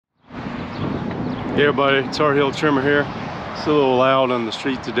Hey everybody, TarheelTremor here. It's a little loud on the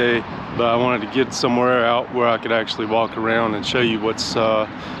street today, but I wanted to get somewhere out where I could actually walk around and show you what's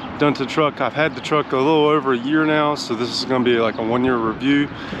done to the truck. I've had the truck a little over a year now, so this is going to be like a 1 year review.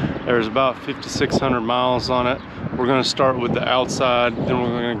 There's about 5,600 miles on it. We're going to start with the outside, then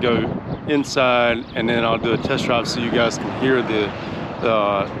we're going to go inside, and then I'll do a test drive so you guys can hear the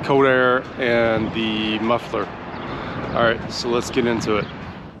cold air and the muffler. All right, so let's get into it.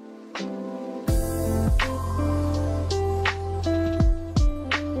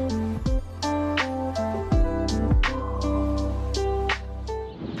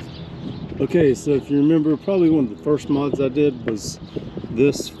 Okay, so if you remember, probably one of the first mods I did was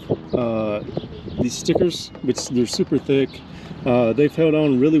this, these stickers, which they're super thick. They've held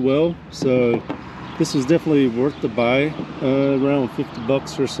on really well, so this was definitely worth the buy, around 50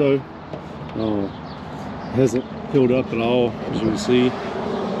 bucks or so. Hasn't peeled up at all, as you can see,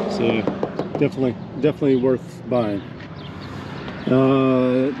 so definitely worth buying.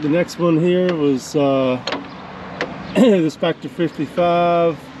 The next one here was this Factor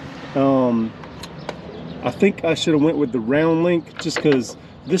 55. I think I should have went with the round link just because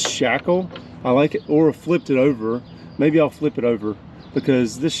this shackle, I like it, or flipped it over. Maybe I'll flip it over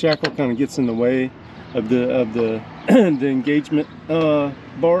because this shackle kind of gets in the way of the the engagement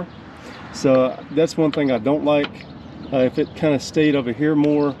bar. So that's one thing I don't like. If it kind of stayed over here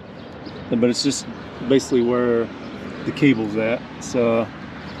more, but it's just basically where the cable's at. So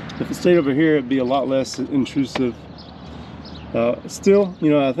if it stayed over here, it'd be a lot less intrusive. Still, you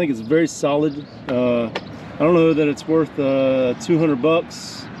know, I think it's very solid. I don't know that it's worth 200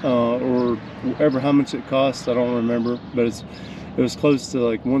 bucks or whatever, how much it costs, I don't remember, but it was close to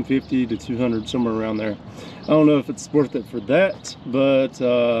like 150 to 200, somewhere around there. I don't know if it's worth it for that, but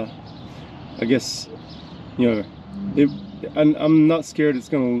I guess, you know, I'm not scared it's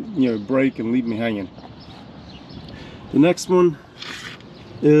gonna, you know, break and leave me hanging. The next one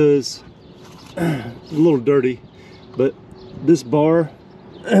is a little dirty, but this bar,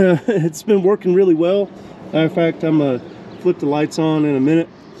 it's been working really well. Matter of fact, I'm gonna flip the lights on in a minute,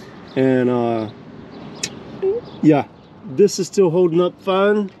 and yeah, this is still holding up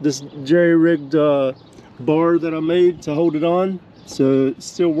fine. This jerry-rigged bar that I made to hold it on, so it's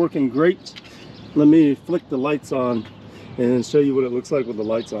still working great. Let me flick the lights on and show you what it looks like with the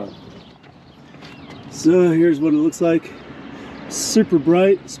lights on. So here's what it looks like. Super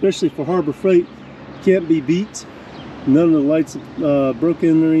bright, especially for Harbor Freight. Can't be beat. None of the lights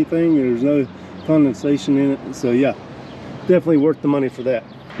broken or anything. There's no condensation in it, so yeah, definitely worth the money for that.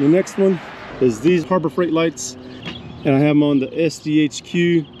 The next one is these Harbor Freight lights, and I have them on the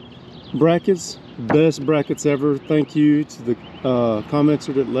SDHQ brackets. Best brackets ever. Thank you to the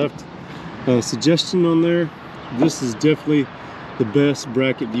commenter that left a suggestion on there. This is definitely the best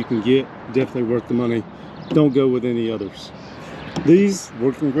bracket you can get. Definitely worth the money. Don't go with any others. These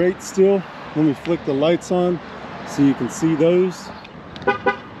working great still. Let me flick the lights on so you can see those.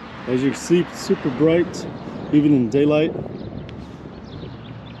 As you can see, super bright, even in daylight.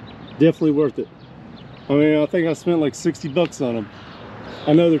 Definitely worth it. I mean, I think I spent like 60 bucks on them.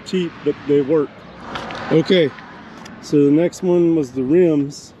 I know they're cheap, but they work. Okay, so the next one was the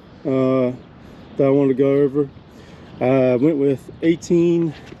rims that I wanted to go over. I went with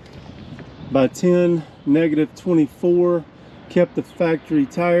 18 by 10, negative 24, kept the factory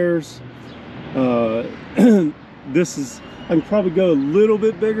tires. This is, I can probably go a little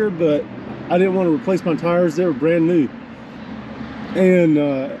bit bigger, but I didn't want to replace my tires. They were brand new. And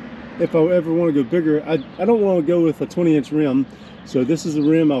if I ever want to go bigger, I don't want to go with a 20-inch rim. So this is a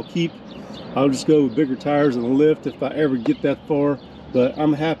rim I'll keep. I'll just go with bigger tires and lift if I ever get that far. But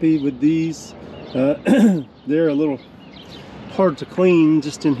I'm happy with these. They're a little hard to clean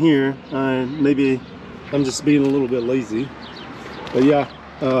just in here. Maybe I'm just being a little bit lazy. But yeah,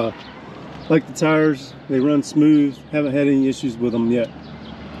 like the tires, they run smooth. Haven't had any issues with them yet.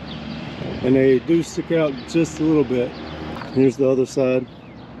 And they do stick out just a little bit. Here's the other side.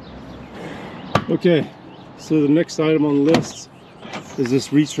 Okay, so the next item on the list is this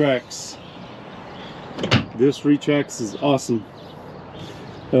Retrax. This Retrax is awesome.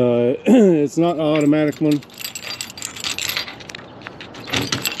 It's not an automatic one.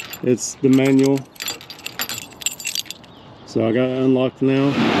 It's the manual. So I got it unlocked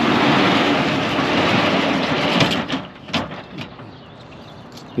now.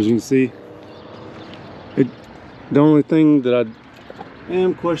 As you can see, the only thing that I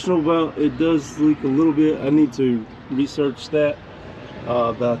am questionable about, it does leak a little bit. I need to research that,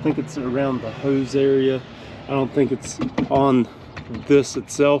 but I think it's around the hose area. I don't think it's on this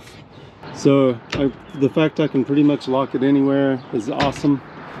itself. So the fact I can pretty much lock it anywhere is awesome.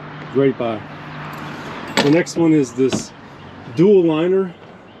 Great buy. The next one is this DualLiner.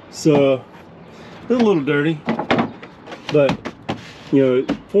 So it's a little dirty, but you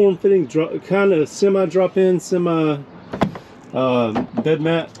know, form-fitting, kind of semi-drop-in, bed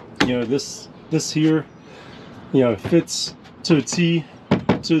mat. You know, this here, you know, fits to a T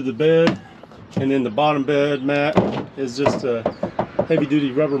to the bed, and then the bottom bed mat is just a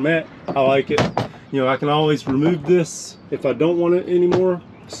heavy-duty rubber mat. I like it. You know, I can always remove this if I don't want it anymore.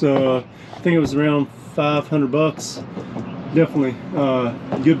 So I think it was around 500 bucks. Definitely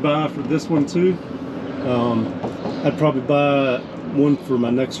good buy for this one too. I'd probably buy one for my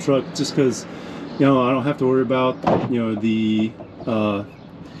next truck just because, you know, I don't have to worry about, you know, the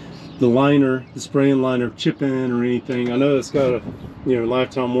liner, the spraying liner chipping or anything. I know it's got a, you know,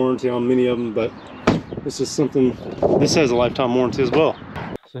 lifetime warranty on many of them, but it's just something. This has a lifetime warranty as well.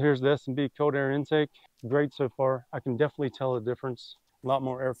 So here's the S&B cold air intake. Great so far. I can definitely tell the difference. A lot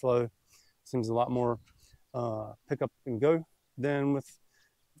more airflow. Seems a lot more pick up and go than with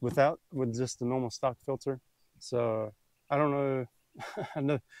just the normal stock filter. So I don't know. I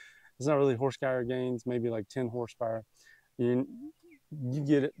know it's not really horsepower gains, maybe like 10 horsepower. You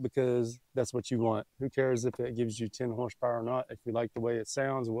get it because that's what you want. Who cares if it gives you 10 horsepower or not? If you like the way it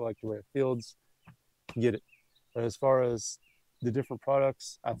sounds or like the way it feels, get it. But as far as the different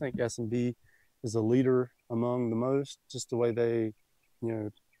products, I think S&B is a leader among the most, just the way they, you know,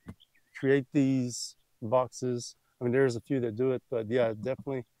 create these boxes. I mean, there's a few that do it, but yeah,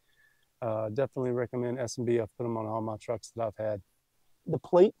 definitely recommend S&B. I've put them on all my trucks that I've had. The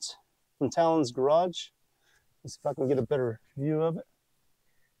plate from Talons Garage. Let's see if I can get a better view of it.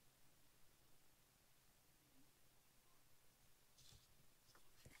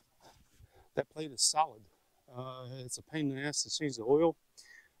 That plate is solid. It's a pain in the ass to change the oil,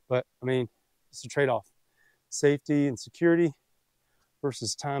 but I mean, it's a trade-off. Safety and security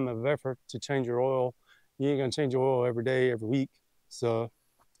versus time of effort to change your oil. You ain't gonna change your oil every day, every week. So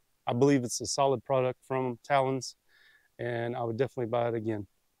I believe it's a solid product from Talons, and I would definitely buy it again.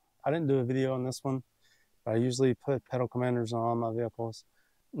 I didn't do a video on this one, but I usually put pedal commanders on all my vehicles.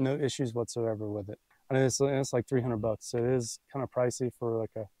 No issues whatsoever with it. I mean, it's like 300 bucks, so it is kind of pricey for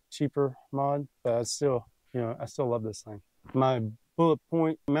like a cheaper mod, but I still, you know, I still love this thing. My bullet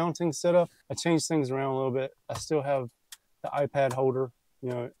point mounting setup, I changed things around a little bit. I still have the iPad holder. You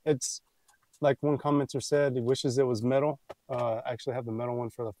know, it's like one commenter said, he wishes it was metal. I actually have the metal one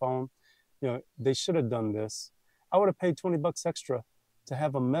for the phone. You know, they should have done this. I would have paid 20 bucks extra to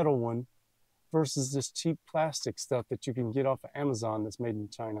have a metal one versus this cheap plastic stuff that you can get off of Amazon that's made in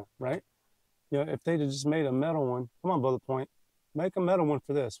China, right? You know, if they'd have just made a metal one, come on, bullet point, make a metal one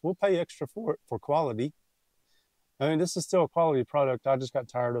for this. We'll pay extra for it for quality. I mean, this is still a quality product. I just got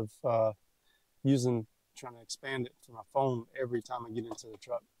tired of trying to expand it for my phone every time I get into the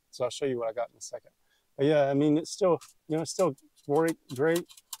truck. So I'll show you what I got in a second. But yeah, I mean, it's still, you know, it's still great.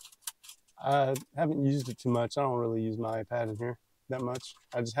 I haven't used it too much. I don't really use my iPad in here that much.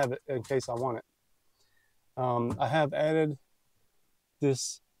 I just have it in case I want it. I have added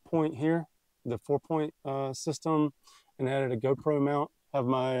this point here, the 4-point system, and added a GoPro mount. Have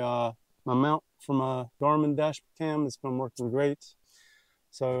my my mount from a Garmin Dash Cam. It's been working great.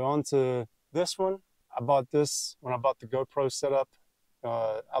 So on to this one. I bought this when I bought the GoPro setup.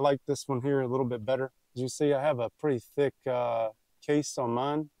 I like this one here a little bit better. As you see, I have a pretty thick case on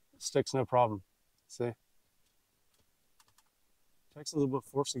mine. It sticks no problem. See? It takes a little bit of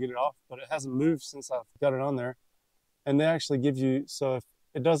force to get it off, but it hasn't moved since I've got it on there. And they actually give you, so if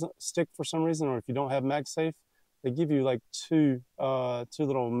it doesn't stick for some reason, or if you don't have MagSafe, they give you like two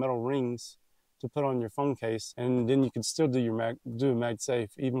little metal rings to put on your phone case, and then you can still do your MagSafe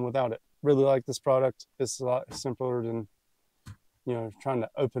even without it. Really like this product. It's a lot simpler than, you know, trying to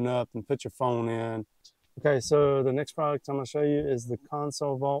open up and put your phone in. Okay, so the next product I'm going to show you is the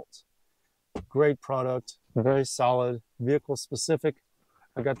Console Vault. Great product, very solid, vehicle specific.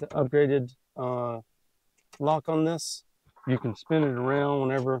 I got the upgraded lock on this. You can spin it around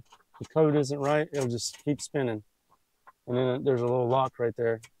whenever the code isn't right. It'll just keep spinning. And then there's a little lock right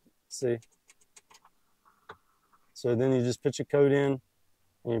there. See? So then you just put your code in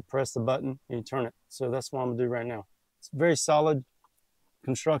and you press the button and you turn it. So that's what I'm gonna do right now. It's very solid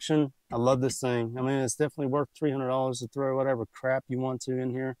construction. I love this thing. I mean, it's definitely worth $300 to throw whatever crap you want to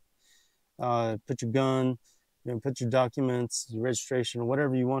in here. Put your gun, you know, put your documents, your registration, or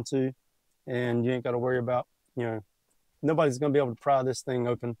whatever you want to, and you ain't got to worry about, you know, nobody's going to be able to pry this thing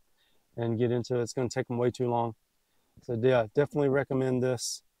open and get into it. It's going to take them way too long. So yeah, definitely recommend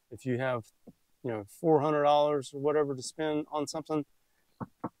this. If you have, you know, $400 or whatever to spend on something,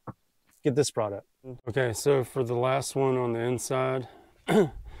 get this product. Okay, so for the last one on the inside,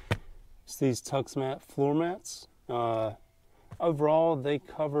 It's these TuxMat Floor Mats. Overall, they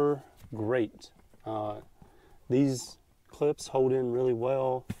cover great. These clips hold in really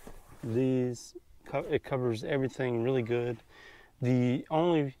well. It covers everything really good. The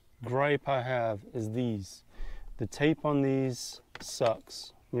only gripe I have is these. The tape on these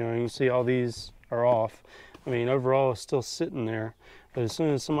sucks. You know, you see all these are off. I mean, overall it's still sitting there, but as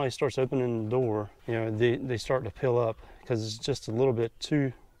soon as somebody starts opening the door, you know, they start to peel up because it's just a little bit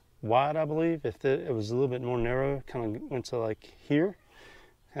too wide, I believe. If it was a little bit more narrow, kind of went to like here,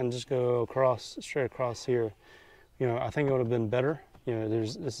 and just go across, straight across here, you know, I think it would have been better. You know,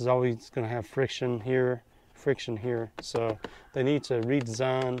 this is always going to have friction here, so they need to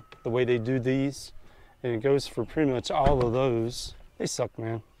redesign the way they do these, and it goes for pretty much all of those. They suck,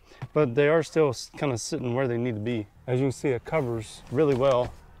 man, but they are still kind of sitting where they need to be. As you can see, it covers really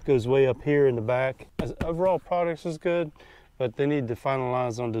well. It goes way up here in the back. Overall product is good, but they need to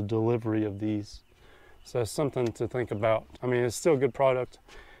finalize on the delivery of these. So that's something to think about. I mean, it's still a good product.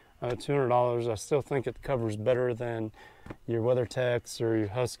 $200. I still think it covers better than your WeatherTechs or your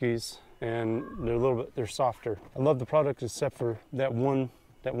Huskies, and they're softer. I love the product except for that one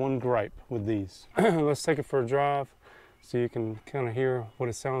gripe with these. Let's take it for a drive so you can kind of hear what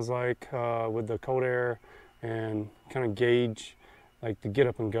it sounds like with the cold air, and kind of gauge like the get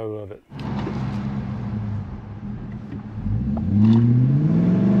up and go of it.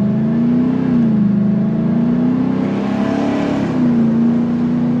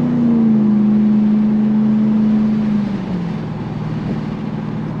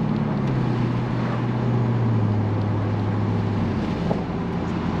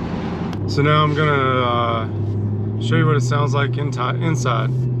 So now I'm gonna show you what it sounds like inside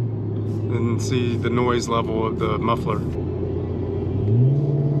and see the noise level of the muffler.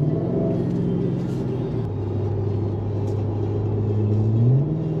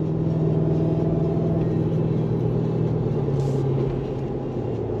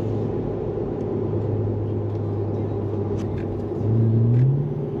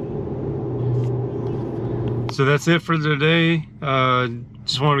 So that's it for today.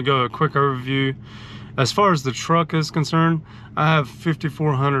 Just wanted to go a quick overview. As far as the truck is concerned, I have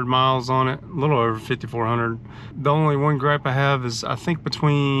 5,400 miles on it, a little over 5,400. The only one gripe I have is I think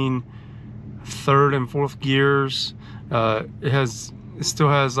between third and fourth gears, it still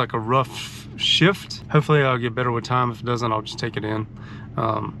has like a rough shift. Hopefully I'll get better with time. If it doesn't, I'll just take it in.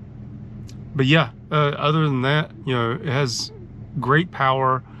 But yeah, other than that, you know, it has great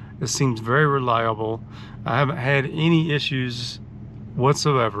power. It seems very reliable. I haven't had any issues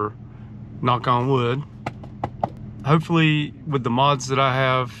whatsoever, knock on wood. Hopefully with the mods that I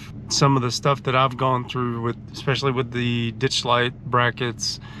have, some of the stuff that I've gone through with, especially with the ditch light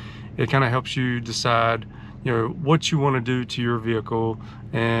brackets, it kind of helps you decide, you know, what you want to do to your vehicle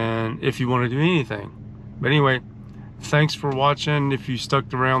and if you want to do anything. But anyway, thanks for watching. If you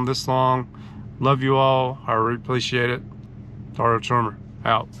stuck around this long, love you all. I really appreciate it. TarheelTremor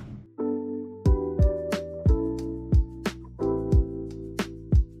out.